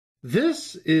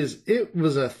This is It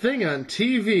Was a Thing on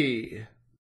TV.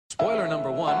 Spoiler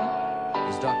number one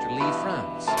is Dr. Lee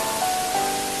Franz.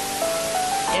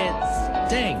 It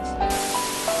stinks.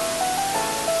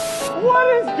 What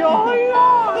is going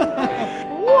on?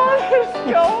 What is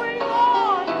going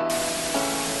on?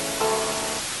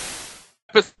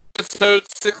 Episode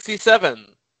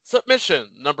 67. Submission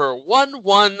number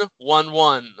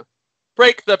 1111.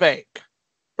 Break the Bank.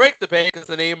 Break the Bank is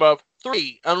the name of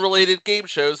 3 unrelated game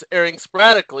shows airing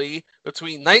sporadically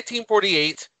between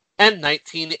 1948 and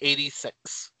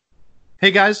 1986. Hey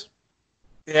guys,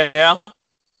 Yeah?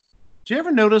 do you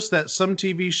ever notice that some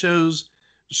TV shows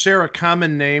share a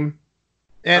common name?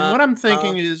 And what I'm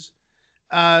thinking is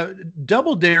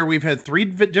Double Dare. We've had 3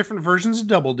 different versions of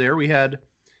Double Dare. We had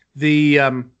the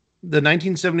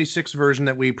 1976 version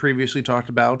that we previously talked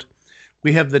about.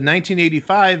 We have the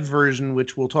 1985 version,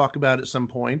 which we'll talk about at some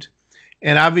point.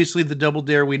 And obviously the Double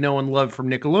Dare we know and love from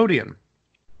Nickelodeon.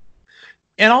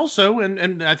 And also,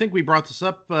 and I think we brought this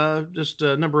up just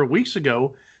a number of weeks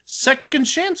ago, Second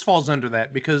Chance falls under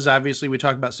that, because obviously we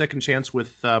talked about Second Chance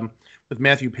with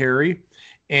Matthew Perry.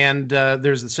 And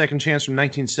there's the Second Chance from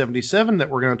 1977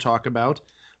 that we're going to talk about,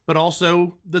 but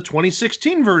also the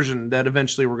 2016 version that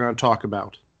eventually we're going to talk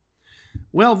about.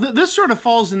 Well, this sort of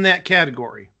falls in that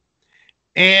category.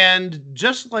 And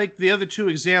just like the other 2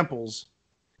 examples,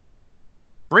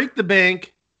 Break the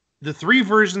Bank, the 3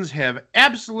 versions have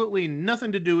absolutely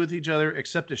nothing to do with each other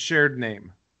except a shared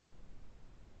name.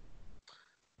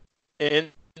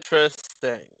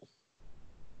 Interesting.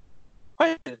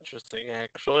 Quite interesting,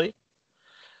 actually.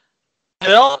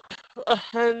 Well,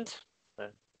 and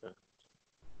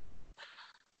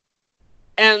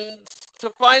to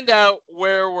find out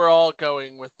where we're all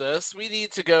going with this, we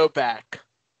need to go back.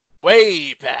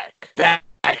 Way back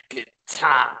in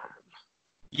time.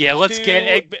 Yeah, let's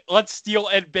steal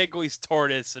Ed Begley's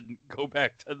tortoise and go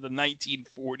back to the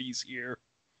 1940s here.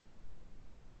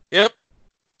 Yep.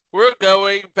 We're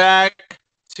going back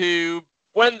to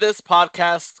when this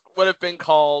podcast would have been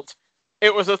called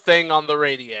It Was a Thing on the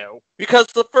Radio. Because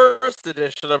the first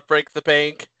edition of Break the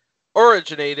Bank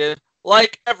originated,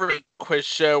 like every quiz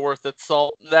show worth its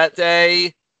salt that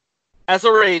day, as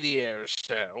a radio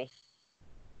show.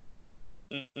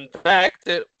 In fact,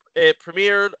 it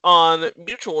premiered on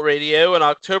Mutual Radio on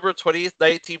October 20th,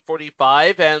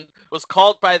 1945, and was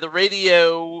called by the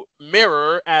Radio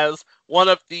Mirror as one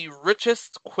of the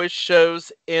richest quiz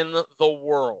shows in the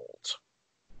world.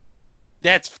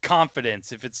 That's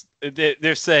confidence. If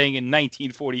they're saying in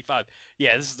 1945,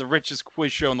 yeah, this is the richest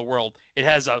quiz show in the world. It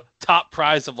has a top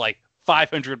prize of like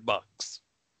 $500.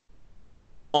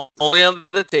 Only on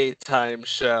the daytime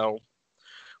show,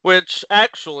 which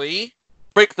actually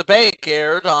Break the Bank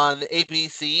aired on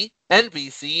ABC,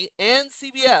 NBC, and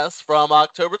CBS from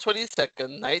October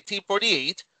 22nd,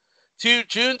 1948 to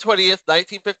June 20th,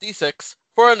 1956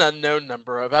 for an unknown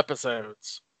number of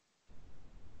episodes.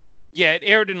 Yeah, it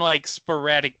aired in like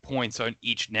sporadic points on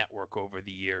each network over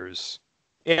the years.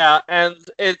 Yeah, and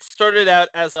it started out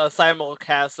as a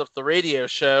simulcast of the radio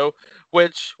show,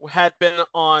 which had been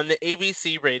on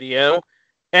ABC Radio,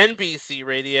 NBC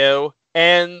Radio,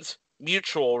 and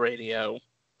Mutual Radio.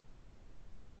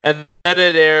 And then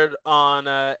it aired on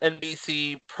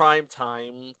NBC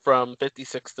Primetime from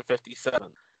 56 to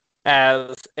 57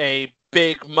 as a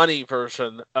big money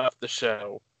version of the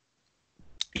show.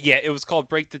 Yeah, it was called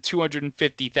Break the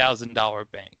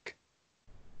 $250,000 Bank.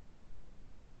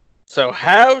 So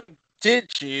how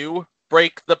did you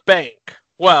break the bank?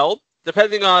 Well,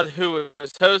 depending on who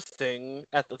was hosting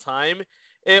at the time,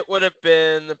 it would have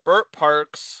been Burt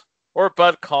Parks or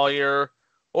Bud Collyer,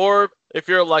 or if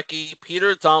you're lucky,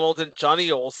 Peter Donald and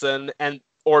Johnny Olson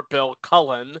or Bill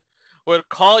Cullen would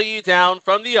call you down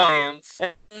from the audience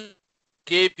and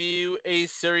give you a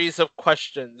series of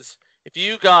questions. If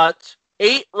you got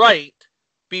 8 right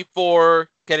before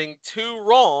getting 2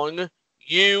 wrong,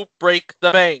 you break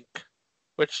the bank,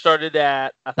 which started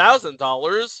at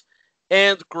 $1,000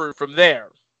 and grew from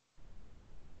there.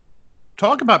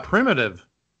 Talk about primitive.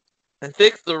 I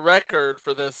think the record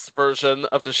for this version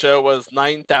of the show was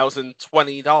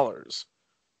 $9,020.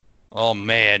 Oh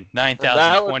man,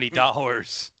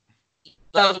 $9,020.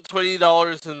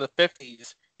 $9,020 in the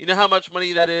 50s. You know how much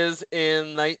money that is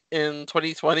in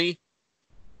 2020?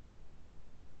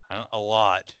 A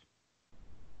lot.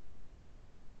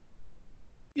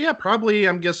 Yeah, probably.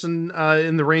 I'm guessing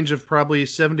in the range of probably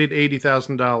 $70,000 to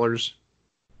 $80,000.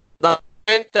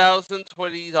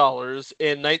 $9,020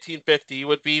 in 1950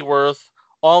 would be worth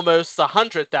almost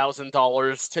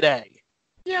 $100,000 today.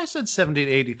 Yeah, I said 70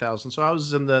 to 80,000, so I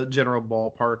was in the general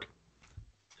ballpark.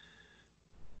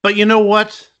 But you know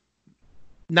what?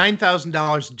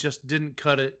 $9,000 just didn't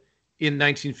cut it in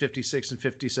 1956 and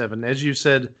 57. As you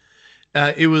said,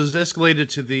 it was escalated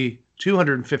to the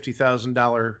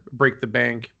 $250,000 Break the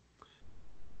Bank.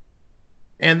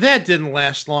 And that didn't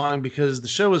last long because the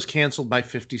show was canceled by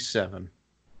 57.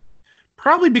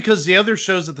 Probably because the other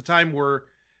shows at the time were,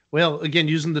 well, again,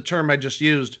 using the term I just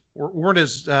used, weren't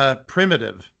as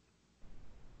primitive.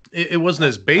 It wasn't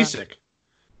as basic.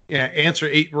 Yeah, answer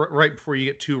 8 right before you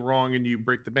get 2 wrong and you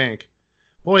break the bank.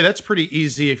 Boy, that's pretty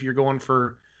easy if you're going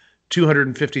for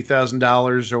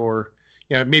 $250,000, or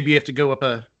maybe you have to go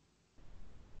up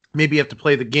maybe you have to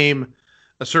play the game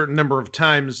a certain number of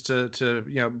times to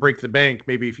break the bank,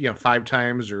 maybe 5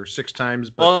 times or 6 times.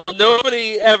 But well,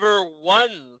 nobody ever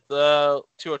won the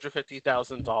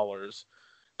 $250,000.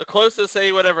 The closest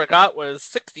anyone ever got was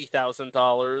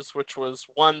 $60,000, which was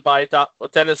won by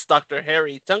Dennis Dr.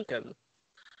 Harry Duncan.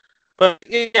 But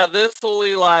yeah, this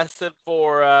only lasted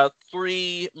for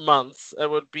 3 months. It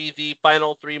would be the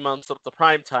final 3 months of the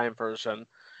primetime version.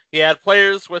 He had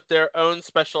players with their own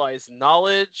specialized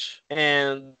knowledge,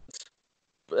 and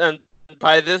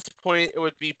by this point, it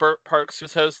would be Burt Parks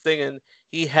who's hosting, and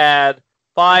he had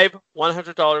 5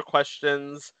 $100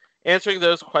 questions. Answering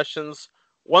those questions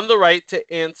won the right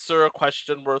to answer a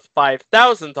question worth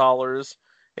 $5,000.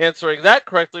 Answering that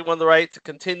correctly won the right to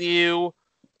continue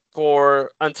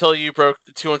until you broke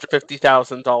the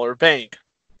 $250,000 bank.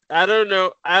 I don't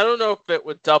know if it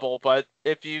would double, but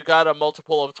if you got a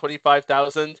multiple of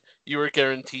 25,000, you were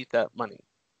guaranteed that money.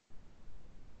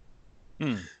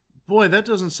 Boy, that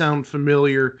doesn't sound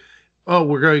familiar. Oh,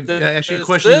 we're going to ask you a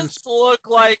question. Does this look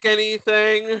like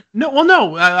anything? No, well,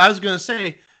 no. I was going to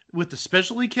say, with the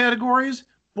specialty categories,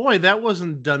 boy, that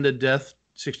wasn't done to death.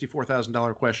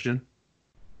 $64,000 question.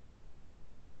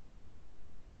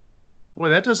 Boy,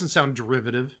 that doesn't sound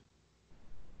derivative.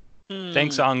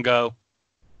 Thanks, Ongo.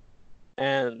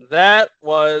 And that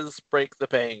was Break the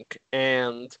Bank.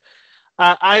 And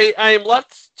I'm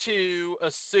left to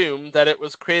assume that it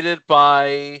was created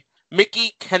by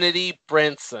Mickey Kennedy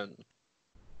Branson.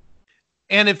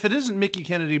 And if it isn't Mickey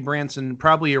Kennedy Branson,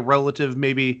 probably a relative,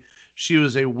 maybe she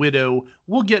was a widow.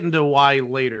 We'll get into why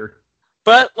later.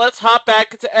 But let's hop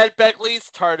back into Ed Begley's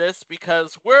TARDIS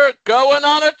because we're going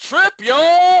on a trip,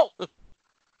 y'all!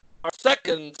 Our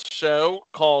second show,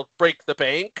 called Break the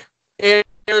Bank, aired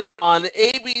on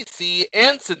ABC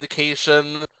and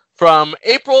syndication from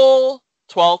April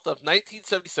 12th of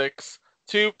 1976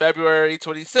 to February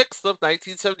 26th of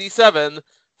 1977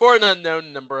 for an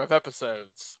unknown number of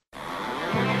episodes.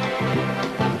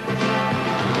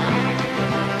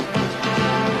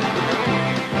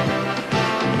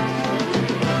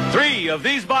 Three of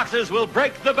these boxes will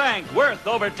break the bank, worth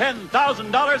over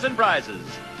 $10,000 in prizes.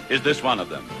 Is this one of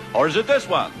them? Or is it this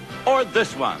one? Or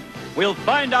this one? We'll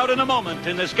find out in a moment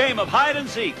in this game of hide and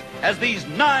seek as these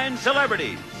 9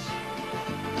 celebrities.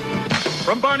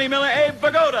 From Barney Miller, Abe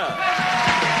Vigoda.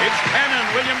 It's Cannon,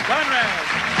 William Conrad.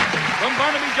 From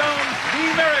Barnaby Jones,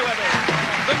 Lee Merriweather.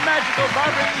 The magical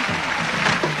Barbara Eden.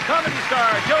 Comedy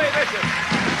star Joey Bishop.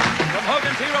 From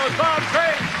Hogan's Heroes, Bob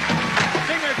Crane.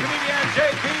 Singer-comedian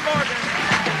J.P. Morgan.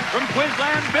 From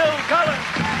Queensland, Bill Cullen.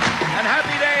 And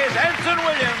Happy Days, Anson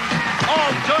Williams.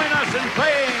 All join us in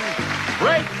playing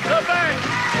Break the Bank.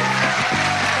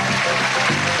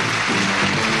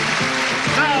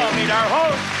 Now meet our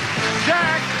host,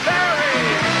 Jack Barry.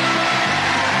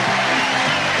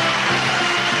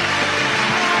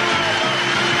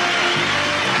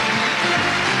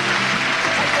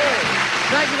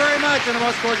 Thank you very much, and a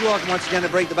most cordial welcome once again to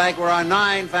Break the Bank, where our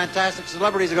 9 fantastic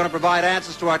celebrities are going to provide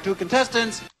answers to our 2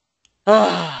 contestants.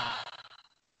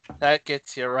 That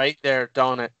gets you right there,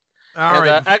 don't it? All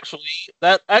right.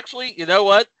 Actually, you know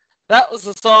what? That was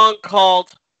a song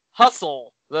called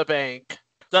Hustle the Bank,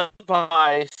 done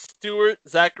by Stuart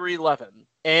Zachary Levin,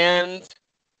 and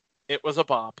it was a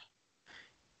bop.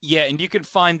 Yeah, and you can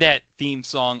find that theme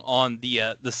song on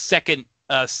the second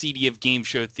CD of game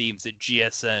show themes that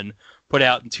GSN put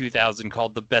out in 2000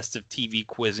 called The Best of TV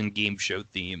Quiz and Game Show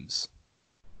Themes.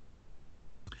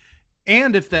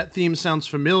 And if that theme sounds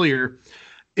familiar,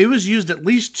 it was used at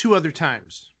least 2 other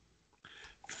times.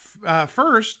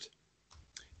 First,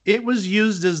 it was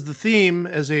used as the theme,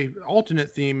 as a alternate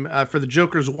theme for the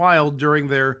Joker's Wild during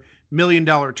their $1 million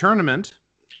tournament.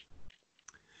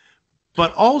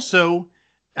 But also,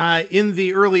 in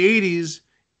the early 80s,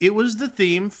 it was the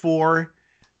theme for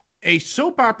a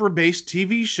soap opera-based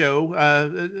TV show,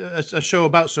 a show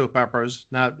about soap operas,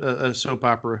 not a soap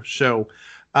opera show,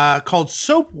 called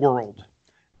Soap World,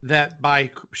 that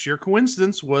by sheer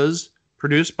coincidence was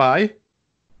produced by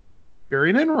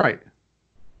Barry and Enright.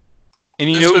 And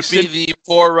you This know, would be the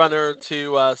forerunner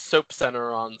to Soap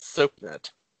Center on SoapNet.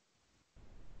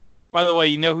 by the way,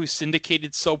 you know who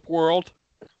syndicated Soap World?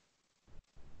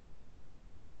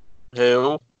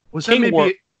 Who? Was King that maybe?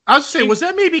 World. I was saying, was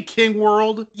that maybe King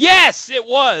World? Yes, it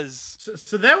was.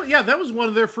 So that was one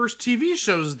of their first TV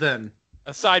shows then.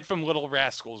 Aside from Little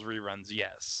Rascals reruns,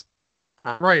 yes.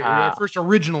 Right, their first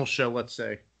original show, let's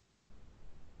say.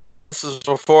 This is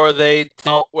before they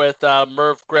dealt with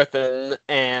Merv Griffin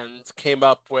and came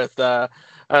up with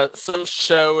some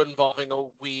show involving a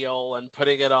wheel and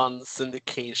putting it on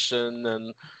syndication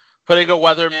and putting a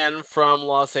weatherman from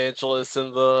Los Angeles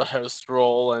in the host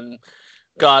role, and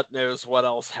God knows what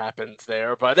else happened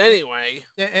there. But anyway.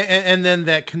 And then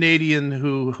that Canadian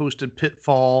who hosted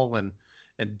Pitfall and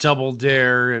Double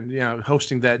Dare and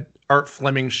hosting that Art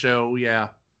Fleming show, yeah.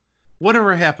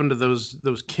 Whatever happened to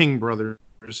those King brothers?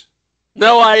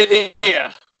 No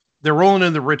idea. They're rolling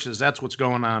in the riches. That's what's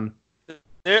going on.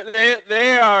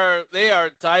 They are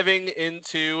diving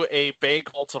into a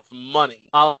bank vault of money,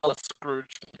 a la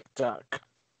Scrooge McDuck.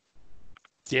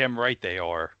 Damn right they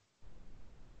are.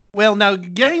 Well, now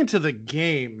getting to the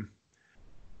game,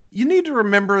 you need to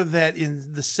remember that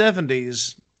in the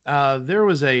 70s, there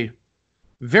was a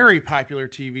very popular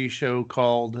TV show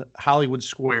called Hollywood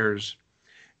Squares.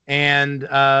 And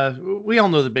we all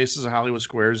know the basis of Hollywood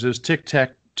Squares. There's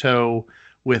tic-tac-toe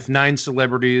with 9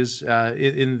 celebrities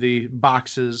in the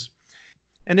boxes.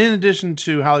 And in addition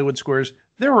to Hollywood Squares,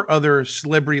 there were other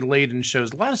celebrity-laden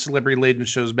shows. A lot of celebrity-laden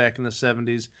shows back in the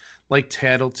 70s, like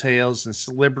Tattletales and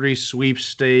Celebrity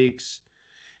Sweepstakes.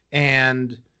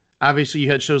 And obviously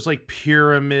you had shows like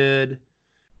Pyramid.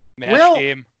 Match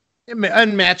Game.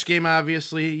 And Match Game,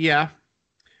 obviously, yeah.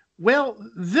 Well,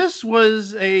 this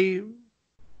was I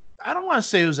don't want to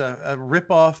say it was a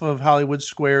ripoff of Hollywood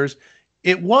Squares.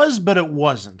 It was, but it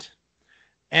wasn't.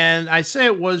 And I say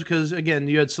it was because, again,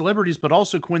 you had celebrities, but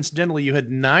also coincidentally, you had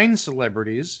 9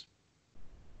 celebrities.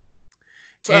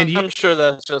 So I'm sure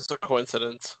that's just a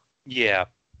coincidence. Yeah.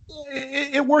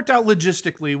 It worked out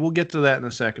logistically. We'll get to that in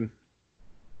a second.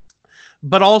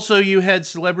 But also you had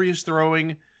celebrities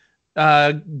throwing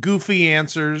goofy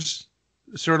answers,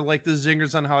 sort of like the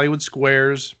zingers on Hollywood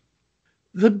Squares.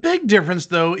 The big difference,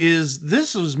 though, is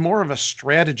this was more of a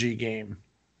strategy game.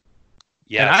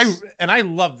 Yes. And I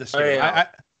love this game. Yeah.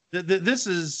 This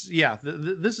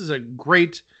is a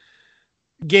great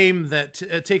game that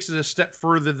takes it a step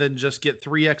further than just get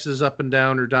 3 X's up and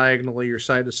down or diagonally or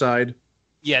side to side.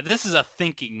 Yeah, this is a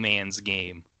thinking man's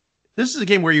game. This is a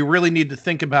game where you really need to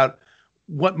think about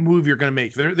what move you're going to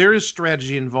make. There is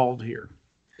strategy involved here.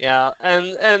 Yeah,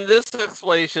 and this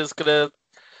explanation is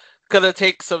gonna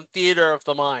take some theater of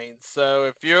the mind. So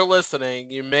if you're listening,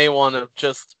 you may want to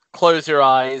just close your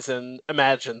eyes and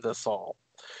imagine this all.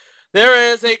 There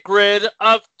is a grid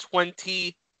of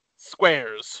 20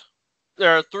 squares.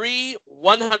 There are 3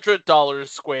 $100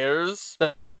 squares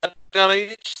on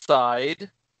each side.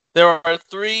 There are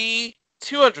 3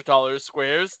 $200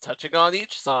 squares touching on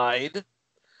each side.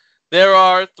 There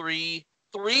are 3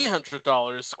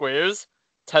 $300 squares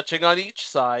touching on each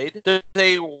side. There's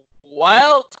a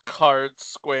wild card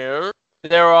square.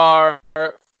 There are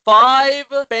 5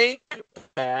 bank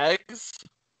bags,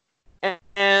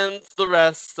 and the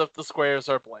rest of the squares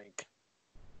are blank.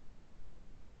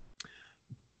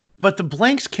 But the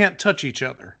blanks can't touch each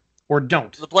other, or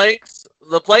don't. The blanks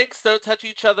don't touch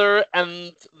each other,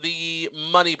 and the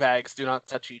money bags do not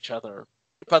touch each other.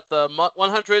 But the $100,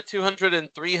 $200,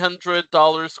 and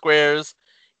 $300 squares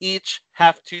each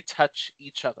have to touch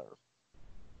each other.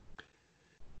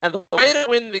 And the way to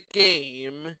win the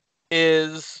game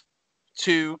is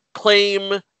to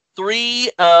claim 3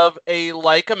 of a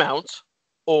like amount,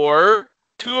 or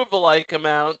 2 of a like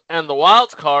amount and the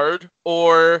wild card,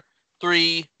 or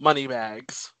 3 money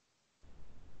bags.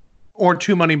 Or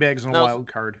 2 money bags and a wild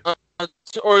card.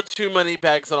 Or 2 money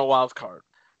bags and a wild card.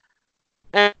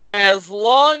 And as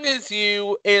long as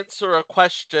you answer a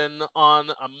question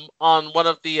on one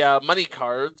of the money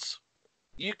cards,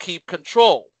 you keep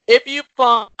control. If you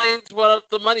find one of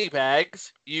the money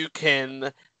bags, you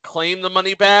can claim the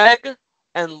money bag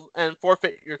and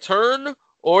forfeit your turn,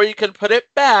 or you can put it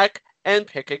back and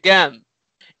pick again.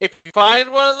 If you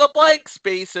find one of the blank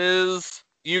spaces,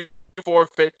 you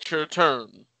forfeit your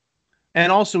turn. And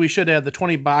also, we should add the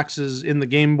 20 boxes in the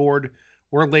game board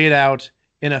were laid out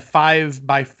in a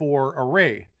 5x4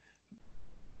 array.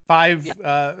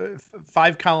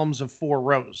 5 columns of 4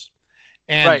 rows.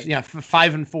 And right.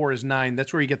 5 and 4 is 9.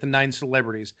 That's where you get the 9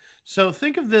 celebrities. So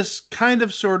think of this kind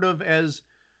of sort of as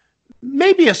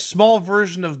maybe a small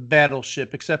version of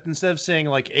Battleship, except instead of saying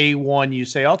like A1, you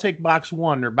say, I'll take box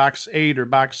 1 or box 8 or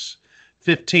box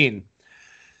 15.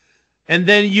 And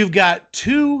then you've got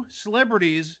 2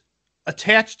 celebrities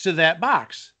attached to that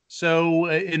box. So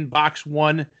in box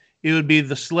 1, it would be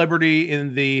the celebrity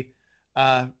in the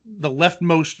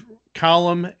leftmost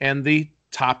column and the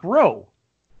top row.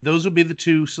 Those would be the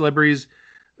 2 celebrities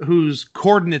whose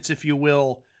coordinates, if you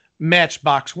will, match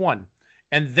box 1.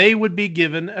 And they would be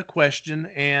given a question,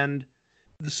 and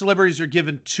the celebrities are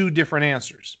given 2 different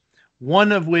answers,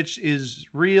 one of which is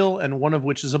real and one of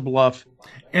which is a bluff.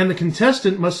 And the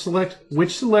contestant must select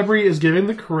which celebrity is giving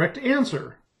the correct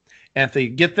answer. And if they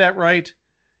get that right,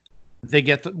 they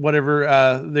get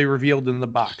whatever they revealed in the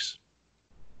box.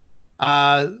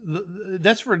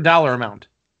 That's for a dollar amount.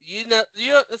 You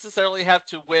don't necessarily have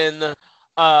to win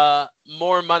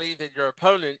more money than your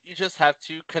opponent. You just have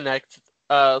to connect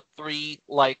 3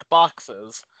 like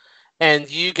boxes, and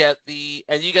you get the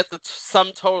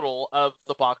sum total of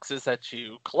the boxes that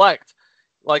you collect.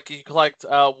 Like you collect 3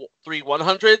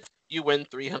 100s, you win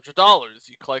 $300.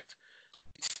 You collect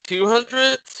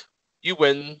 200s, you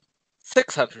win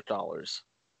 $600.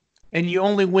 And you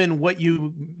only win what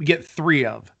you get 3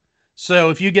 of. So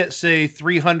if you get, say,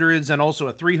 300s and also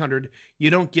a 300, you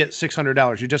don't get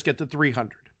 $600. You just get the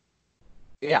 300.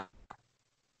 Yeah.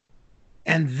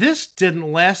 And this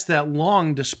didn't last that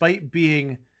long, despite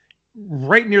being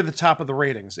right near the top of the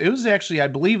ratings. It was actually, I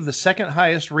believe, the second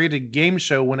highest rated game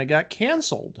show when it got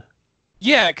canceled.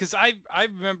 Yeah, because I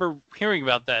remember hearing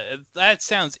about that. That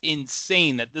sounds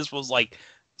insane that this was like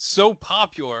so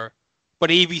popular, but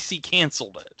ABC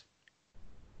canceled it.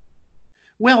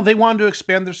 Well, they wanted to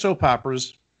expand their soap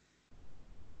operas.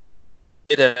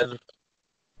 It did.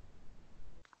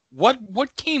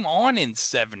 What came on in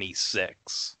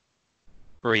 '76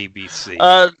 for ABC?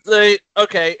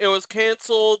 It was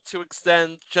canceled to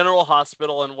extend General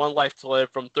Hospital and One Life to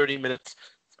Live from 30 minutes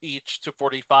each to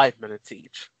 45 minutes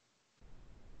each.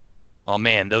 Oh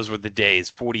man, those were the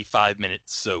days. 45-minute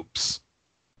soaps.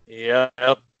 Yep.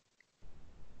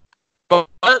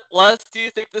 But Les, do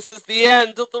you think this is the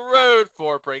end of the road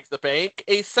for Break the Bank?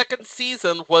 A second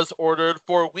season was ordered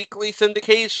for weekly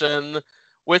syndication,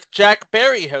 with Jack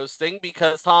Barry hosting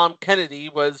because Tom Kennedy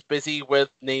was busy with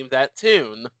Name That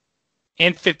Tune.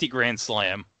 And 50 Grand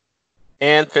Slam.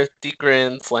 And 50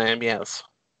 Grand Slam, yes.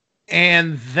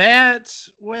 And that,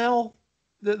 well,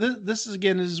 this is,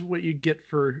 again, is what you get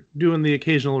for doing the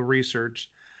occasional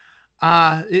research.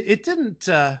 It didn't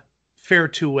fare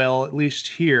too well, at least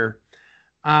here.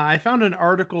 I found an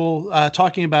article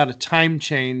talking about a time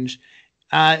change.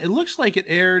 It looks like it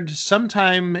aired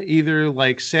sometime either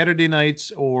like Saturday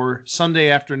nights or Sunday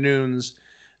afternoons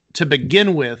to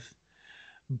begin with.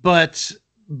 But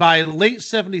by late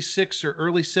 76 or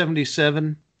early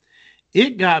 77,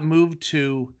 it got moved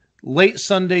to late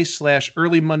Sunday /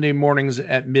 early Monday mornings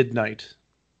at midnight.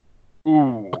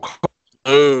 Ooh.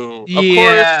 Ooh.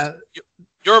 Yeah. Of course,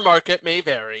 your market may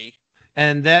vary.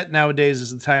 And that nowadays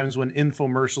is the times when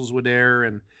infomercials would air.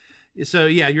 And so,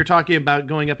 yeah, you're talking about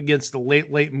going up against the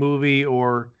late movie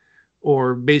or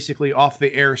basically off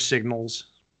the air signals.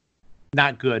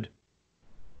 Not good.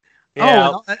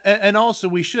 Yeah. Oh, and also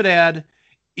we should add,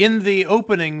 in the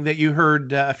opening that you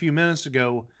heard a few minutes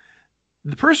ago,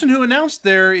 the person who announced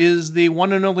there is the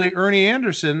one and only Ernie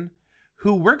Anderson,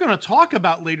 who we're going to talk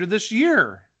about later this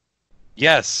year.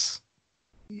 Yes.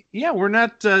 Yeah, we're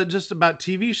not just about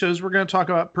TV shows. We're going to talk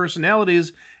about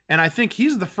personalities, and I think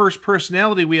he's the first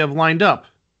personality we have lined up.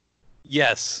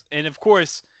 Yes, and of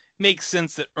course, makes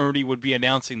sense that Ernie would be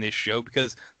announcing this show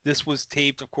because this was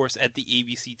taped, of course, at the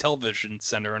ABC Television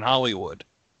Center in Hollywood.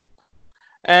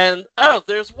 And,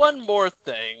 there's one more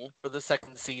thing for the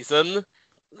second season.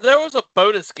 There was a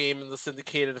bonus game in the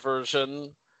syndicated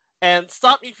version, and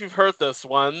stop me if you've heard this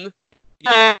one. You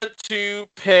had to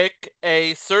pick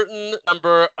a certain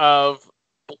number of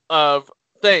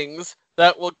things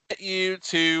that will get you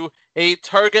to a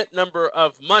target number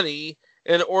of money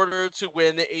in order to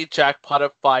win a jackpot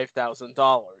of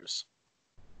 $5,000.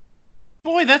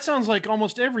 Boy, that sounds like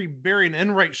almost every Barry and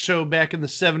Enright show back in the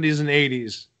 70s and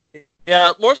 80s.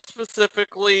 Yeah, more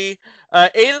specifically,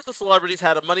 8 of the celebrities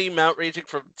had a money amount ranging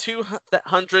from $200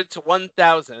 to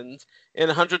 $1,000 in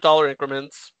 $100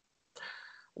 increments.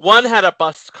 One had a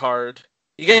bust card.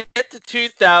 You get to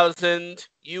 2,000,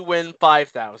 you win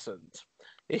 5,000.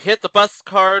 You hit the bust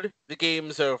card, the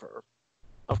game's over.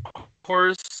 Of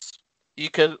course, you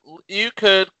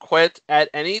could quit at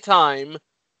any time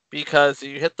because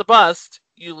you hit the bust,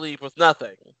 you leave with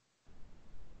nothing.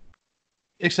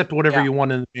 Except whatever you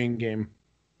won in the main game.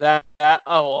 Well,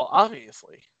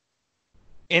 obviously.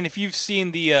 And if you've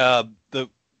seen the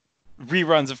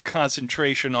reruns of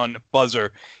Concentration on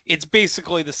Buzzer, it's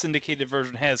basically the syndicated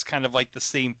version has kind of like the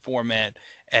same format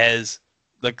as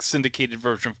the syndicated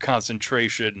version of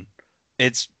Concentration,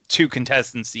 it's 2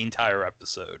 contestants the entire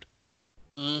episode.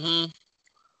 Mm-hmm.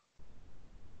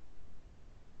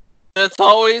 It's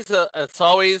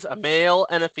always a male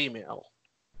and a female.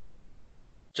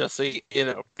 Just so you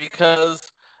know,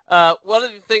 because one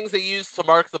of the things they use to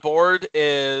mark the board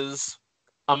is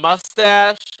a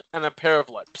mustache and a pair of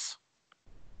lips.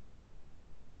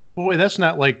 Boy, that's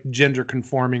not like gender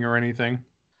conforming or anything.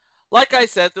 Like I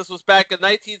said, this was back in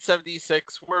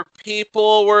 1976 where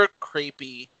people were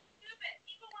creepy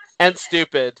and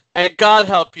stupid. And God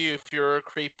help you if you're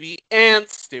creepy and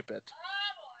stupid.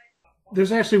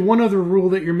 There's actually one other rule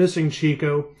that you're missing,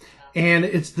 Chico, and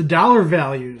it's the dollar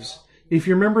values. If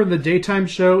you remember in the daytime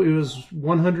show, it was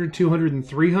 100, 200, and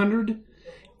 300.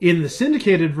 In the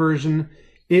syndicated version,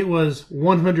 it was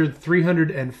 100,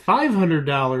 300, and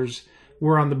 $500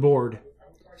 were on the board.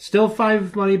 Still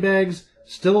 5 money bags,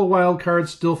 still a wild card,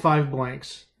 still 5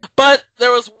 blanks. But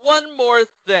there was one more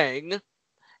thing,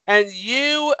 and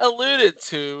you alluded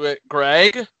to it,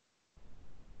 Greg.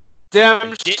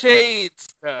 Them shades,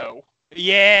 though.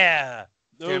 Yeah,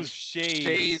 those Them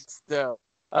shades. Though.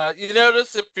 You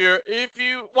notice if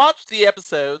you watch the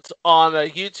episodes on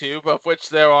YouTube, of which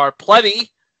there are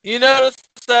plenty, you notice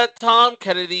that Tom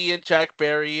Kennedy and Jack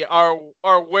Barry are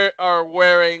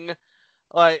wearing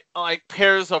like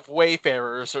pairs of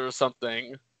Wayfarers or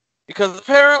something, because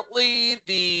apparently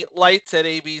the lights at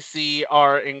ABC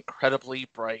are incredibly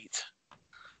bright.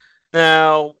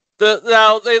 Now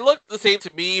they look the same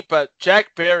to me, but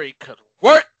Jack Barry could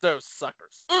work those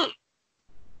suckers.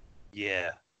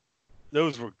 Yeah.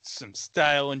 Those were some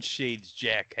styling shades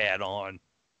Jack had on.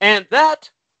 And that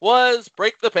was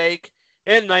Break the Bank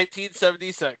in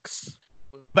 1976.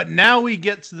 But now we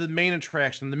get to the main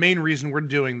attraction, the main reason we're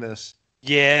doing this.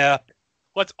 Yeah.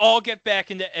 Let's all get back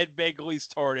into Ed Begley's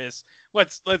TARDIS.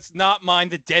 Let's not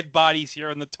mind the dead bodies here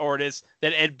in the TARDIS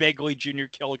that Ed Begley Jr.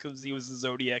 killed because he was the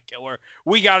Zodiac Killer.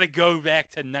 We got to go back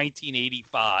to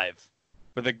 1985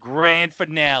 for the grand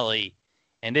finale.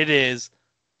 And it is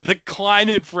the Klein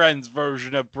and Friends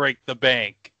version of Break the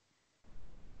Bank.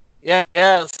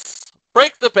 Yes.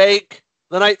 Break the Bank,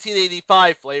 the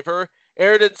 1985 flavor,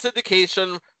 aired in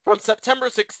syndication from September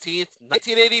 16th,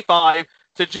 1985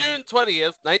 to June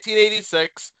 20th,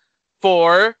 1986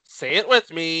 for, say it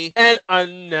with me, an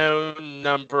unknown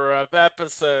number of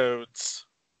episodes.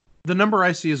 The number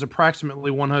I see is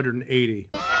approximately 180.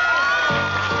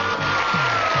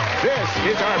 This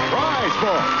is our prize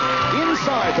vault.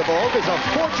 Inside the vault is a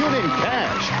fortune in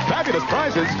cash, fabulous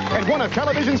prizes, and one of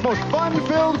television's most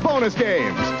fun-filled bonus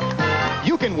games.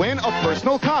 You can win a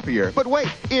personal copier. But wait,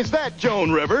 is that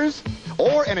Joan Rivers?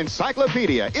 Or an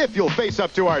encyclopedia if you'll face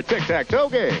up to our tic-tac-toe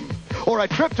game. Or a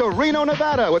trip to Reno,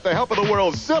 Nevada with the help of the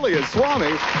world's silliest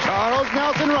Swami, Charles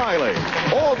Nelson Riley.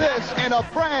 All this in a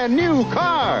brand new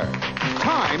car.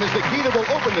 Time is the key that will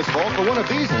open this vault for one of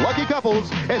these lucky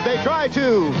couples as they try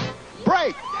to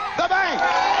break the bank.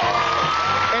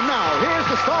 And now, here's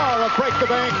the star of Break the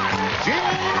Bank, Gene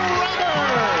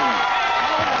Rayburn.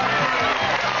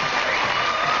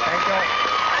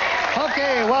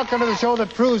 Okay, welcome to the show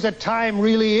that proves that time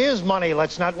really is money.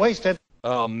 Let's not waste it.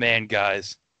 Oh, man,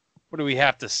 guys. What do we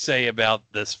have to say about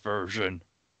this version?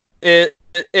 It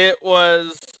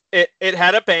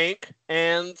had a bank,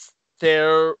 and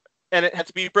it had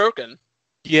to be broken.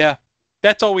 Yeah,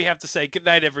 that's all we have to say. Good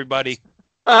night, everybody.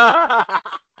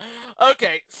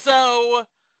 Okay, so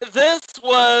this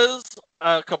was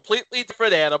a completely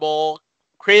different animal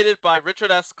created by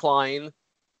Richard S. Klein,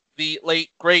 the late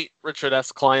great Richard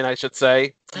S. Klein, I should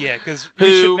say. Yeah, because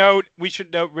we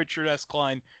should note Richard S.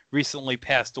 Klein recently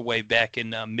passed away back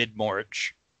in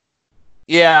mid-March.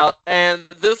 Yeah, and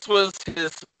this was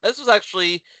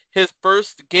actually his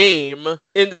first game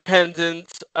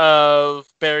independent of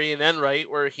Barry and Enright,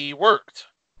 where he worked.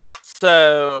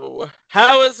 So,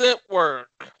 how does it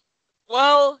work?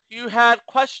 Well, you had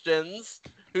questions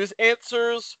whose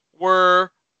answers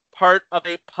were part of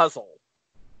a puzzle.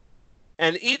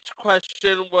 And each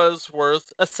question was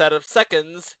worth a set of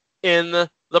seconds in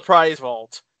the prize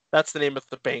vault. That's the name of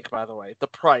the bank, by the way. The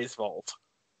prize vault.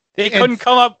 They couldn't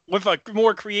come up with a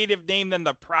more creative name than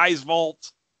the prize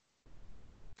vault.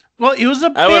 Well, it was a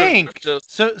bank.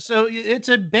 So it's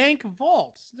a bank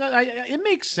vault. It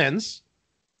makes sense.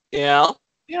 Yeah.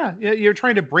 Yeah, you're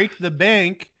trying to break the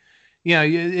bank. Yeah,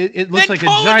 it looks like a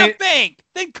giant... Then call it a bank!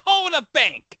 Then call it a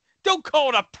bank! Don't call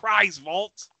it a prize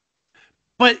vault!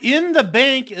 But in the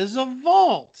bank is a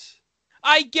vault.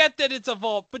 I get that it's a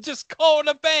vault, but just call it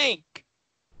a bank!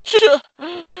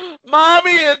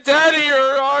 Mommy and Daddy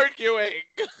are arguing!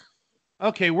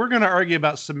 Okay, we're going to argue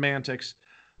about semantics.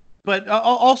 But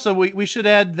also, we should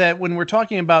add that when we're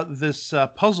talking about this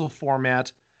puzzle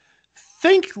format,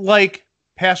 think like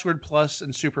Password Plus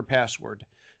and Super Password,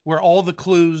 where all the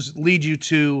clues lead you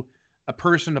to a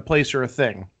person, a place, or a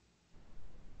thing.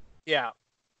 Yeah.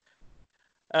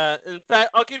 In fact,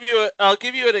 I'll give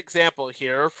you an example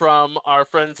here from our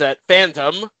friends at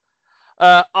Fandom.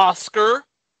 Oscar,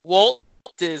 Walt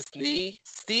Disney,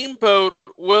 Steamboat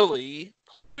Willie,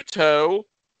 Pluto,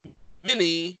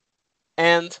 Minnie,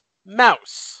 and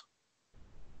Mouse.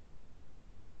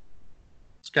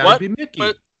 It's got to be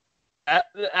Mickey.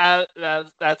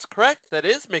 That's correct. That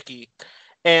is Mickey.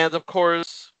 And of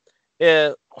course,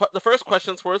 the first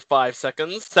question's worth 5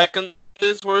 seconds. Second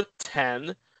is worth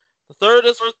 10. The third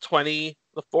is worth 20.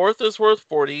 The fourth is worth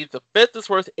 40. The fifth is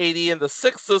worth 80. And the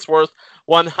sixth is worth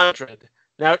 100.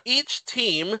 Now, each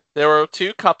team, there were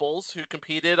 2 couples who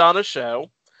competed on a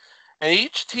show, and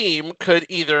each team could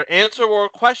either answer more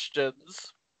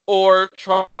questions or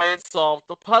try and solve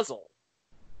the puzzle.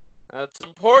 That's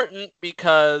important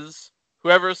because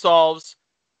whoever solves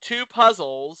 2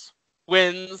 puzzles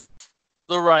wins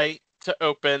the right to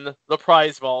open the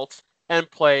prize vault and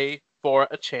play for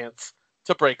a chance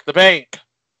to break the bank.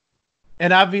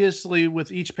 And obviously,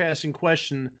 with each passing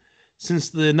question,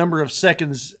 since the number of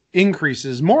seconds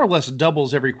increases, more or less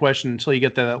doubles every question until you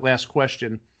get to that last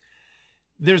question,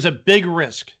 there's a big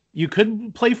risk. You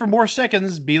could play for more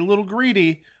seconds, be a little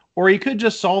greedy, or you could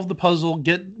just solve the puzzle,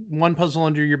 get one puzzle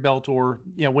under your belt, or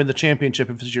win the championship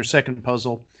if it's your second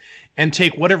puzzle, and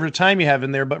take whatever time you have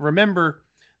in there. But remember,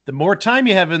 the more time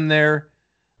you have in there,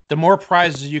 the more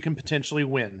prizes you can potentially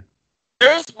win.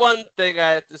 There's one thing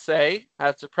I have to say. I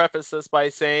have to preface this by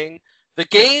saying the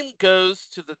game goes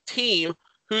to the team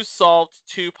who solved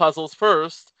 2 puzzles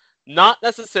first, not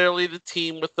necessarily the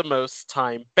team with the most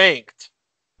time banked.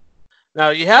 Now,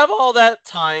 you have all that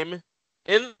time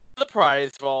in the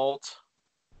prize vault.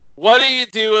 What do you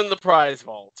do in the prize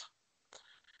vault?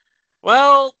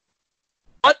 Well,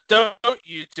 what don't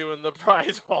you do in the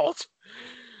prize vault?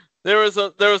 There was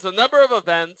a number of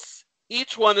events.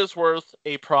 Each one is worth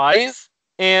a prize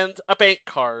and a bank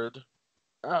card.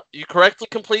 You correctly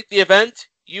complete the event,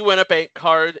 you win a bank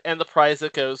card and the prize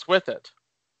that goes with it.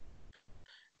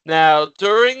 Now,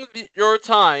 during your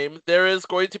time, there is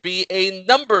going to be a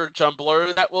number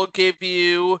jumbler that will give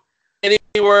you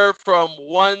anywhere from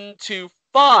 1 to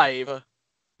 5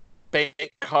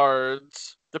 bank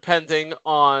cards, depending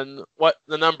on what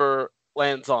the number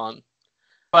lands on.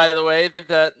 By the way,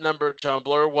 that number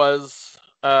jumbler was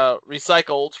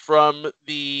recycled from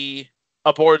the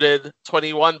aborted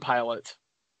 21 pilot,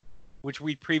 which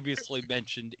we previously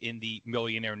mentioned in the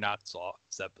Millionaire Not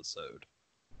Sauce episode.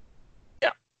 Yeah.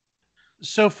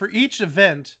 So for each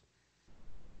event,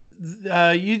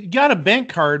 you got a bank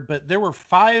card, but there were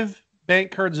 5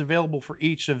 bank cards available for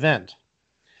each event.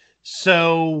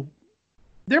 So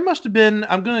there must have been,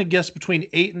 I'm going to guess, between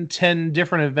 8 and 10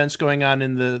 different events going on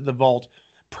in the vault.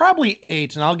 Probably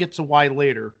 8, and I'll get to why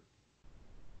later.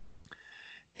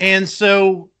 And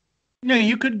so,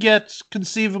 you could get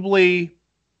conceivably,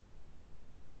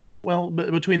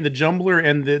 between the jumbler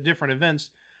and the different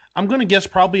events, I'm going to guess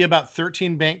probably about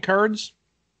 13 bank cards.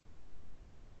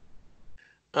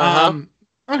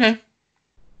 Okay.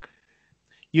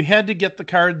 You had to get the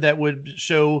card that would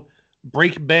show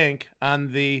break bank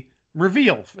on the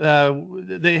reveal.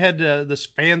 They had this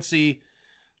fancy,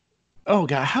 oh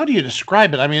God, how do you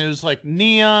describe it? I mean, it was like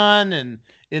neon, and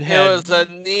it was a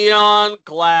neon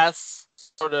glass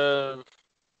sort of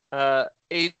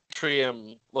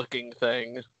atrium looking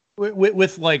thing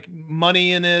with like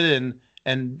money in it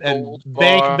and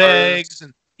bank bags,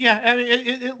 and I mean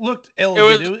it looked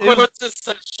elegant. It was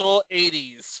quintessential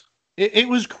 80s. It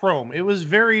was chrome. It was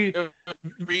very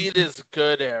Reed is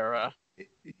good era.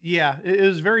 Yeah, it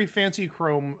was very fancy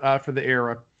chrome for the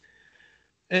era.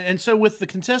 And so with the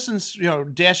contestants,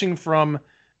 dashing from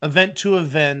event to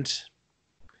event,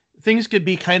 things could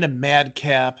be kind of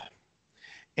madcap.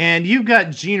 And you've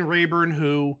got Gene Rayburn,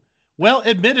 who,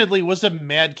 admittedly was a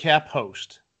madcap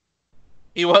host.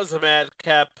 He was a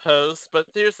madcap host, but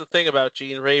here's the thing about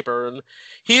Gene Rayburn.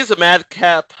 He's a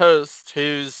madcap host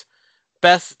whose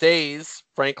best days,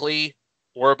 frankly,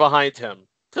 were behind him.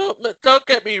 Don't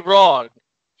get me wrong.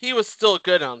 He was still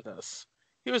good on this.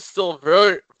 He was still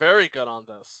very, very good on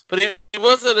this. But he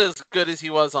wasn't as good as he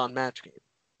was on Match Game.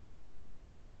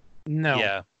 No.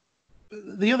 Yeah.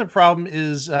 The other problem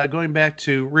is, going back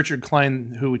to Richard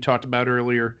Klein, who we talked about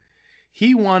earlier,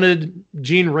 he wanted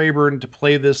Gene Rayburn to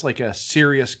play this like a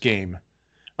serious game.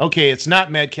 Okay, it's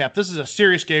not Madcap. This is a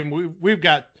serious game. We've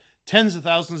got tens of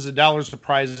thousands of dollars of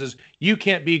prizes. You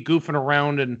can't be goofing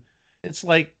around. And it's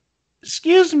like,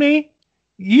 excuse me,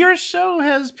 Your show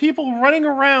has people running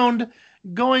around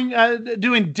going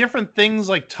doing different things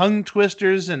like tongue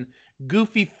twisters and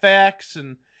goofy facts,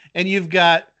 and you've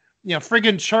got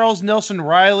friggin' Charles Nelson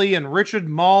Riley and Richard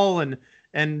Mall and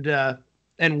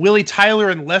Willie Tyler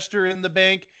and Lester in the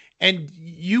bank, and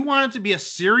you want it to be a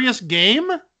serious game?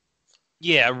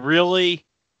 Yeah, really?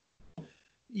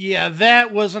 Yeah,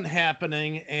 that wasn't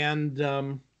happening,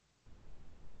 and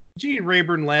Gene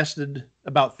Rayburn lasted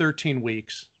about 13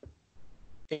 weeks.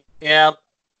 Yeah.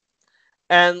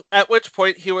 And at which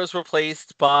point he was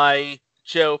replaced by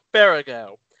Joe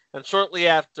Farrago. And shortly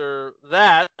after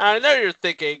that, I know you're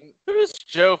thinking, who's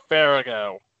Joe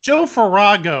Farrago? Joe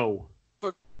Farrago.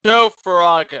 Joe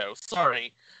Farrago.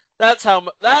 Sorry. That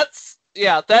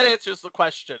answers the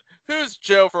question. Who's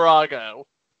Joe Farrago?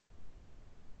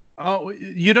 Oh,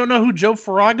 you don't know who Joe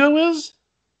Farrago is?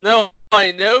 No,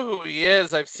 I know who he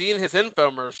is. I've seen his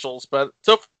infomercials, but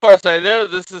so far as I know,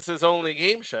 this is his only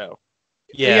game show.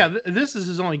 Yeah, this is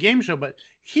his only game show, but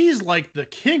he's like the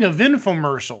king of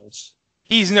infomercials.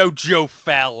 He's no Joe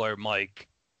Fowler, Mike.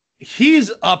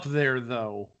 He's up there,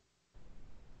 though.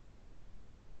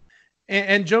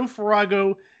 And Joe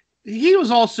Farrago, he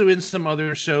was also in some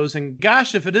other shows, and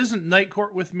gosh, if it isn't Night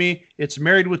Court with Me, it's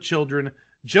Married with Children.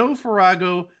 Joe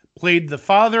Farrago played the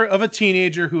father of a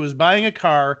teenager who was buying a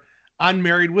car on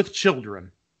Married with Children.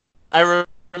 I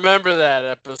remember that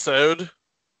episode.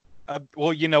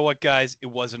 Well, you know what, guys? It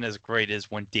wasn't as great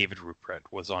as when David Ruprecht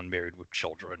was on Married with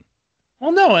Children.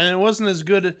 Well, no, and it wasn't as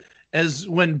good as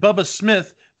when Bubba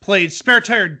Smith played Spare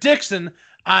Tire Dixon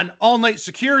on All Night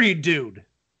Security Dude.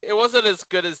 It wasn't as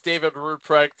good as David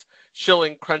Ruprecht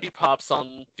shilling Crunchy Pops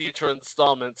on future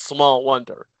installments Small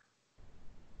Wonder.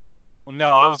 Well, no,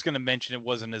 I was going to mention it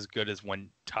wasn't as good as when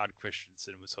Todd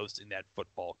Christensen was hosting that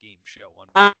football game show.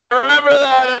 I remember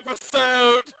that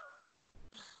episode!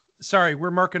 Sorry, we're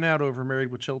marking out over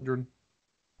Married with Children.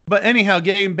 But anyhow,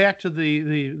 getting back to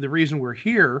the reason we're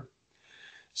here.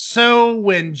 So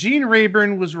when Gene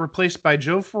Rayburn was replaced by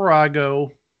Joe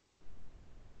Farrago,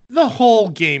 the whole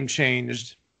game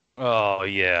changed. Oh,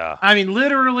 yeah. I mean,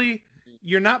 literally,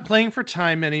 you're not playing for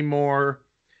time anymore.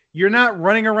 You're not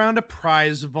running around a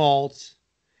prize vault.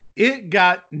 It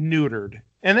got neutered.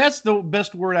 And that's the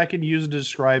best word I can use to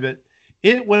describe it.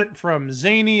 It went from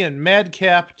zany and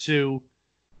madcap to...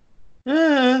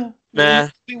 Nah.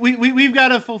 We've got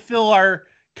to fulfill our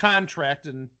contract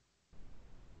and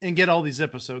get all these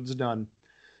episodes done.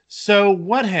 So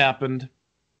what happened?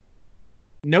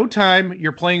 No time.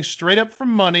 You're playing straight up for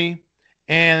money.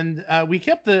 And we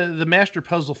kept the master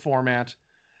puzzle format.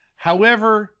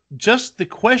 However, just the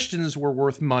questions were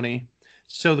worth money.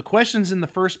 So the questions in the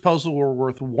first puzzle were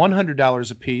worth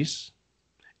 $100 a piece.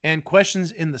 And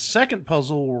questions in the second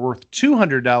puzzle were worth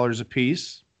 $200 a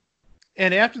piece.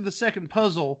 And after the second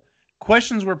puzzle,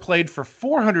 questions were played for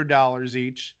 $400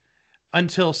 each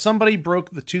until somebody broke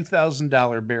the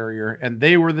 $2,000 barrier, and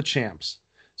they were the champs.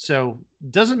 So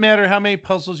doesn't matter how many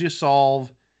puzzles you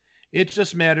solve. It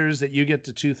just matters that you get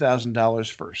to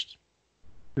 $2,000 first.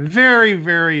 Very,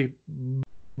 very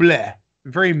bleh.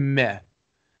 Very meh.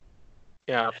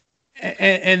 Yeah.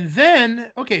 And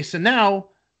then, okay, so now,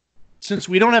 since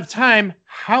we don't have time,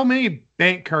 how many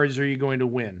bank cards are you going to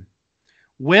win?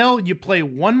 Well, you play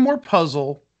one more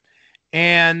puzzle,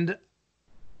 and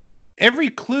every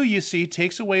clue you see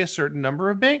takes away a certain number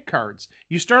of bank cards.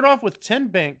 You start off with 10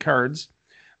 bank cards,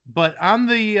 but on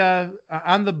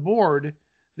the board,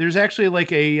 there's actually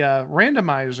like a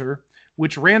randomizer,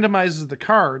 which randomizes the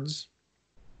cards.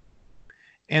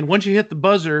 And once you hit the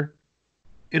buzzer,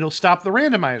 it'll stop the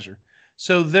randomizer.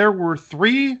 So there were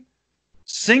 3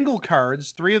 single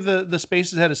cards. 3 of the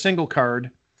spaces had a single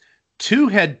card. 2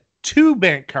 had 2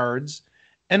 bank cards,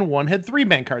 and 1 had 3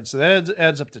 bank cards. So that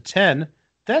adds up to 10.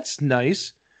 That's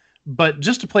nice. But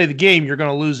just to play the game, you're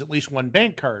going to lose at least 1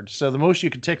 bank card. So the most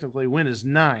you can technically win is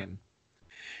 9.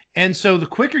 And so the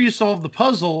quicker you solve the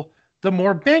puzzle, the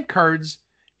more bank cards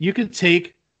you can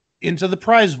take into the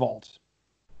prize vault.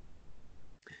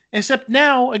 Except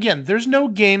now, again, there's no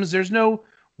games, there's no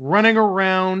running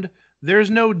around, there's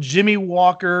no Jimmy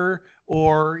Walker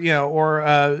or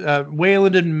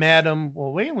Wayland and Madam.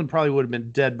 Well, Wayland probably would have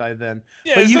been dead by then.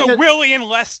 Yeah, but so Willie and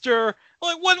Lester.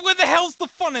 Like, what the hell's the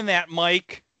fun in that,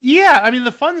 Mike? Yeah, I mean,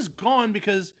 the fun's gone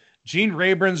because Gene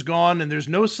Rayburn's gone and there's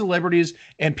no celebrities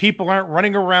and people aren't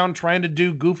running around trying to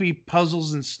do goofy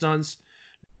puzzles and stunts.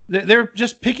 They're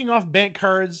just picking off bank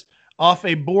cards off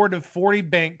a board of 40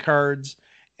 bank cards.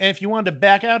 And if you wanted to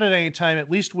back out at any time, at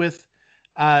least with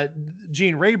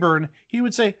Gene Rayburn, he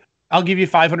would say, I'll give you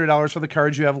 $500 for the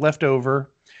cards you have left over.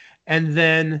 And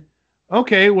then,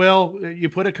 okay, well, you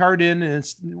put a card in and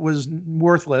it was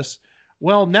worthless.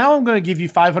 Well, now I'm going to give you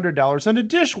 $500 on a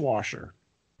dishwasher.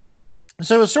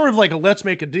 So it's sort of like a let's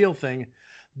make a deal thing.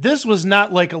 This was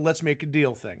not like a let's make a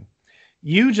deal thing.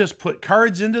 You just put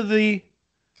cards into the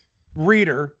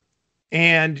reader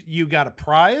and you got a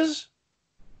prize,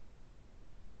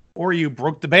 or you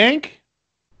broke the bank,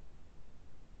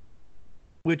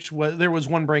 which was, there was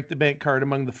one break the bank card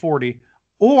among the 40,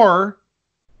 or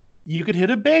you could hit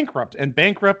a bankrupt. And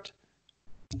bankrupt,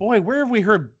 boy, where have we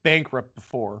heard bankrupt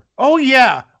before? Oh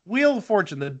yeah, Wheel of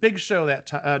Fortune, the big show that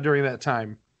during that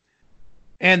time.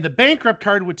 And the bankrupt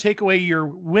card would take away your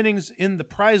winnings in the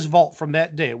prize vault from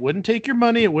that day. It wouldn't take your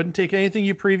money, it wouldn't take anything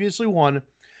you previously won,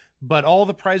 but all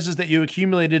the prizes that you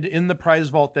accumulated in the prize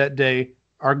vault that day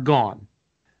are gone.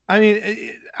 I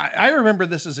mean, I remember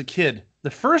this as a kid. The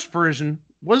first version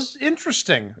was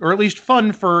interesting, or at least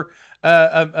fun for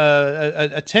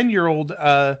a 10-year-old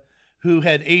who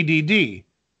had ADD.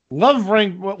 Loved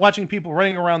watching people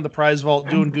running around the prize vault,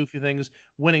 doing goofy things,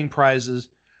 winning prizes.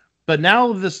 But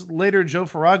now this later Joe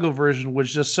Farago version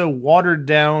was just so watered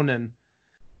down, and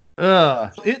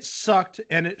it sucked,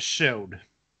 and it showed.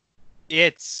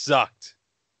 It sucked.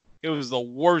 It was the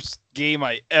worst game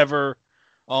I ever...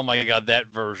 Oh my god, that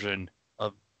version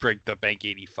of Break the Bank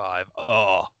 85.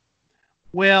 Oh.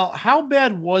 Well, how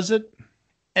bad was it?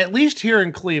 At least here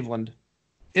in Cleveland.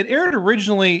 It aired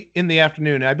originally in the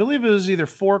afternoon. I believe it was either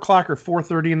 4 o'clock or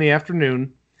 4:30 in the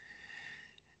afternoon.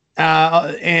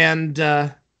 And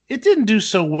it didn't do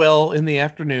so well in the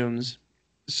afternoons.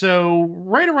 So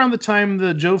right around the time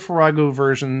the Joe Farago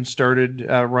version started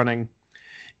running,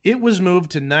 it was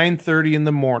moved to 9:30 in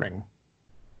the morning.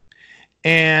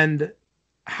 And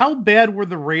how bad were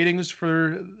the ratings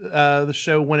for the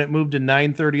show when it moved to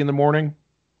 9:30 in the morning?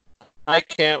 I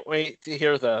can't wait to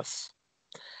hear this.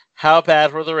 How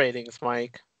bad were the ratings,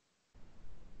 Mike?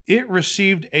 It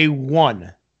received a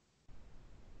 1.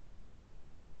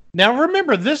 Now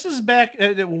remember, this is back...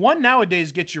 1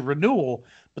 nowadays gets you renewal,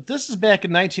 but this is back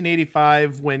in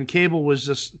 1985 when cable was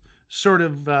just sort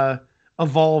of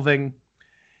evolving.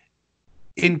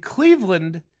 In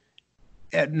Cleveland,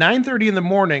 at 9:30 in the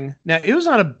morning, now it was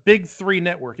on a big 3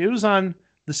 network. It was on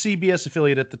the CBS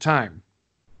affiliate at the time.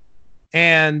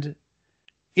 And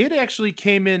it actually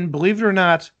came in, believe it or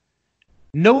not,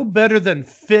 no better than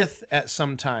 5th at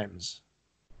some times.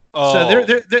 Oh. So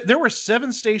there were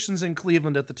 7 stations in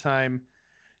Cleveland at the time.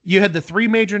 You had the 3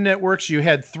 major networks, you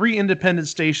had 3 independent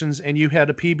stations, and you had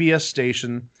a PBS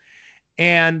station.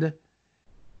 And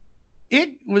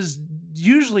it was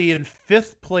usually in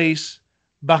 5th place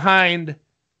behind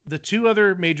the 2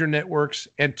 other major networks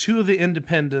and 2 of the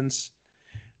independents,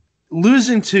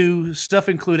 losing to stuff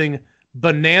including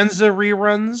Bonanza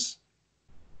reruns.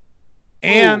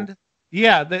 And,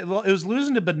 yeah, it was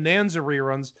losing to Bonanza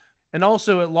reruns. And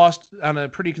also it lost on a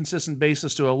pretty consistent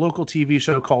basis to a local TV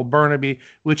show called Barnaby,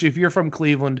 which if you're from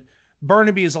Cleveland,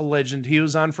 Barnaby is a legend. He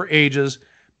was on for ages.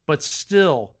 But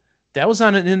still, that was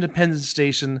on an independent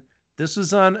station. This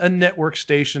was on a network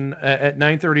station at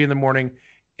 9:30 in the morning,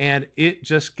 and it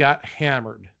just got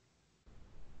hammered.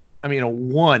 I mean, a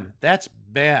 1. That's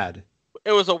bad.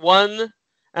 It was a 1,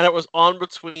 and it was on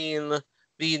between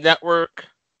the network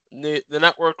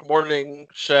morning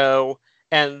show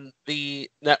and the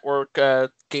network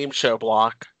game show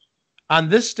block. On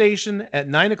this station, at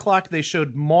 9 o'clock, they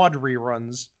showed Maude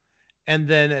reruns. And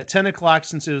then at 10 o'clock,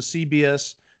 since it was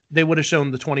CBS, they would have shown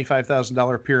the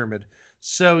 $25,000 Pyramid.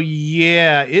 So,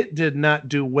 yeah, it did not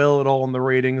do well at all in the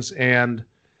ratings. And,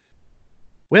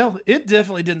 well, it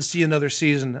definitely didn't see another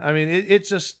season. I mean, it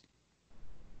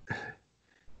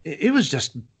was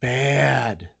just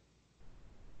bad. It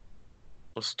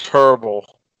was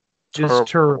terrible. Just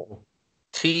terrible.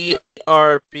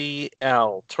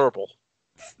 TRBL. Terrible.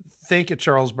 Thank you,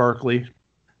 Charles Barkley.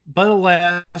 But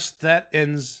alas, that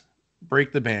ends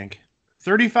Break the Bank.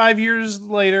 35 years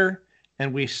later,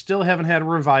 and we still haven't had a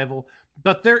revival.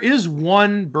 But there is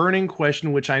one burning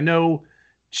question, which I know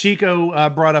Chico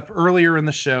brought up earlier in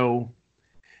the show,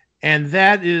 and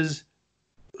that is,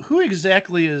 who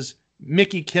exactly is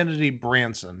Mickey Kennedy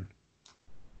Branson?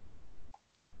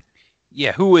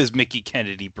 Yeah, who is Mickey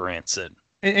Kennedy Branson?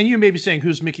 And you may be saying,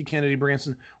 who's Mickey Kennedy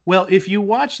Branson? Well, if you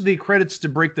watch the credits to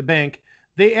Break the Bank,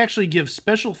 they actually give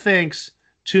special thanks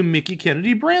to Mickey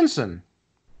Kennedy Branson.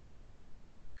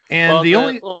 And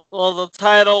the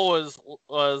title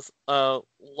was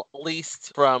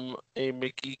leased from a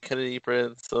Mickey Kennedy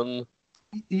Branson.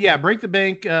 Yeah, Break the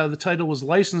Bank, the title was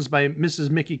licensed by Mrs.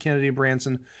 Mickey Kennedy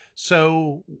Branson.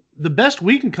 So the best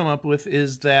we can come up with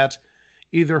is that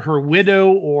either her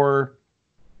widow or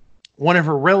one of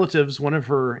her relatives, one of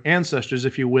her ancestors,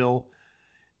 if you will,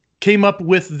 came up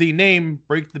with the name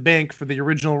Break the Bank for the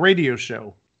original radio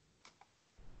show.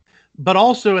 But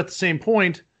also at the same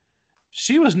point,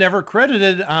 she was never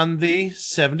credited on the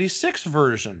 76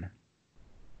 version.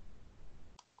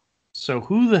 So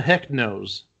who the heck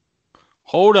knows?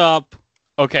 Hold up.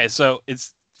 Okay, so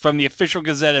it's from the Official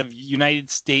Gazette of United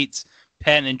States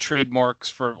Patent and Trademarks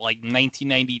for like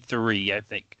 1993, I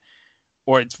think.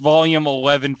 Or it's volume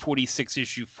 1146,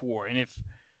 issue 4. And if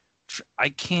I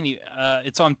can't even,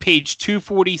 it's on page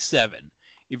 247.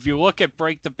 If you look at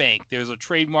Break the Bank, there's a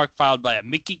trademark filed by a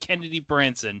Mickey Kennedy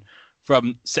Branson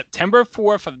from September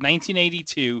 4th of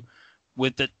 1982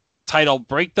 with the title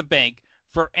Break the Bank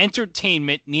for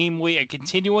entertainment, namely a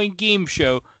continuing game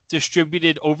show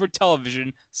distributed over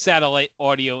television, satellite,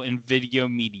 audio, and video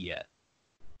media.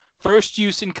 First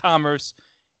use in commerce,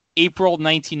 April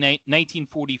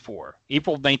 1944.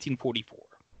 April 1944.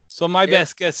 So my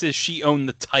best guess is she owned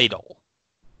the title.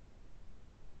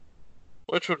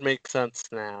 Which would make sense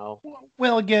now.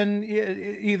 Well, again,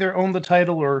 either owned the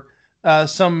title or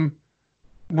some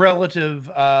relative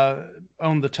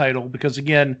owned the title, because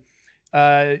again,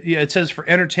 it says for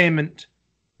entertainment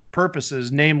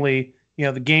purposes, namely,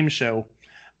 the game show.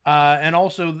 And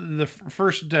also the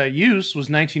first use was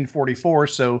 1944,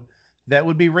 so that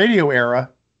would be radio era.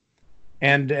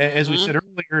 And as we said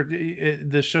earlier,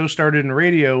 the show started in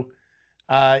radio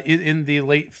in the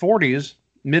late 40s,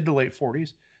 mid to late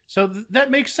 40s. So that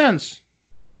makes sense.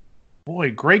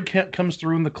 Boy, Greg comes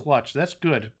through in the clutch. That's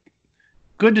good.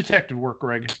 Good detective work,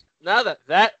 Greg. Now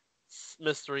that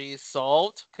mystery is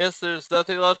solved, guess there's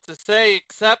nothing left to say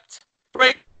except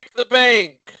Break the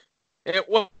Bank. It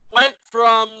went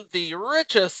from the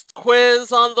richest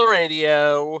quiz on the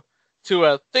radio to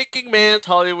a thinking man's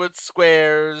Hollywood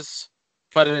Squares,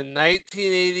 but in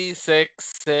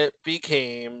 1986 it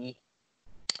became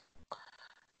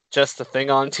just a thing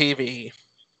on TV.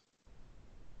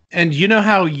 And you know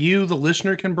how you, the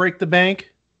listener, can break the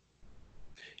bank?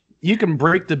 You can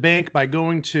break the bank by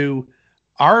going to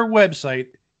our website,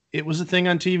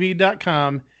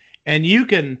 itwasathingontv.com, and you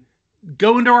can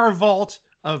go into our vault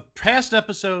of past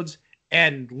episodes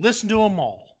and listen to them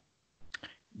all.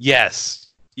 Yes.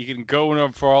 You can go in our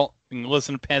vault and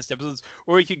listen to past episodes,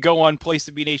 or you can go on Place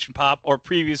to Be Nation Pop, or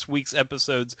previous week's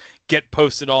episodes get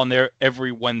posted on there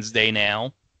every Wednesday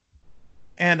now.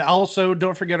 And also,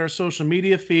 don't forget our social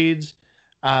media feeds,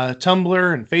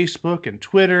 Tumblr and Facebook and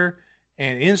Twitter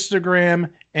and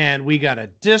Instagram, and we got a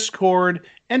Discord,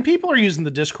 and people are using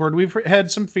the Discord. We've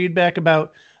had some feedback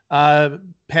about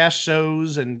past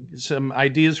shows and some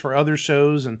ideas for other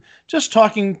shows and just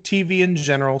talking TV in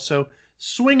general. So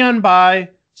swing on by,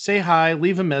 say hi,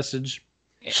 leave a message.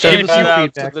 Shout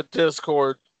out to the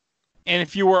Discord. And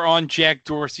if you were on Jack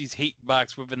Dorsey's Hate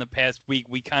Box within the past week,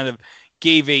 we kind of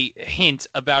gave a hint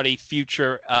about a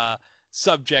future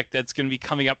subject that's going to be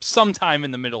coming up sometime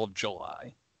in the middle of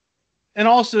July. And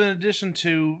also, in addition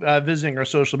to visiting our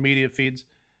social media feeds,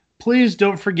 please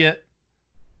don't forget,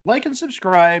 like and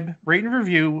subscribe, rate and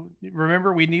review.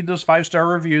 Remember, we need those 5-star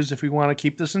reviews if we want to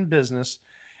keep this in business.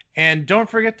 And don't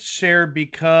forget to share,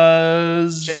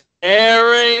 because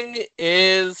sharing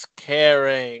is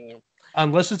caring.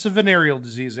 Unless it's a venereal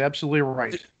disease, absolutely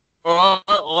right. Well,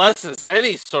 unless it's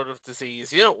any sort of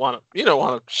disease, you don't want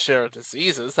to share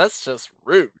diseases. That's just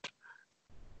rude.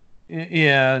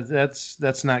 Yeah,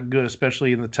 that's not good,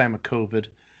 especially in the time of COVID.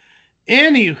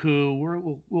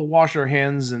 Anywho, we'll wash our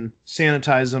hands and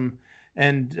sanitize them,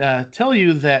 and tell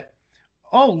you that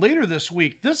later this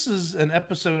week, this is an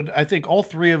episode I think all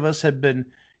three of us have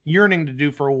been yearning to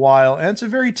do for a while, and it's a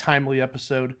very timely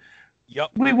episode.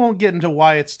 Yep. We won't get into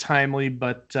why it's timely,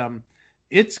 but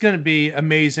it's going to be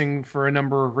amazing for a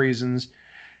number of reasons.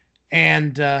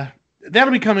 And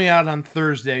that'll be coming out on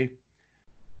Thursday.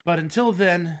 But until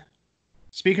then,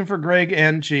 speaking for Greg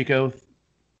and Chico,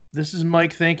 this is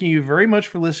Mike thanking you very much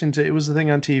for listening to It Was the Thing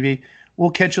on TV.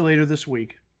 We'll catch you later this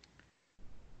week.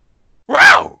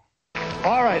 Wow!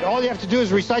 All right, all you have to do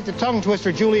is recite the tongue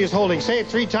twister Julie is holding. Say it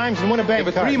 3 times and win a bank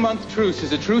If a card. 3-month truce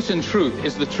is a truce in truth,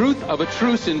 is the truth of a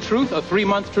truce in truth a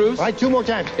 3-month truce? All right, 2 more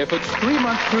times. If a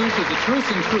 3-month truce is a truce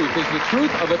in truth, is the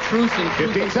truth of a truce in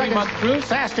truth 15 a seconds. 3-month truce?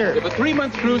 Faster. If a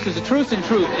 3-month truce is a truce in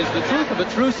truth, is the truth of a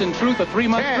truce in truth a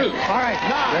 3-month 10. truce? All right,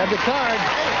 grab the card.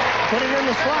 Put it in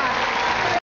the slot.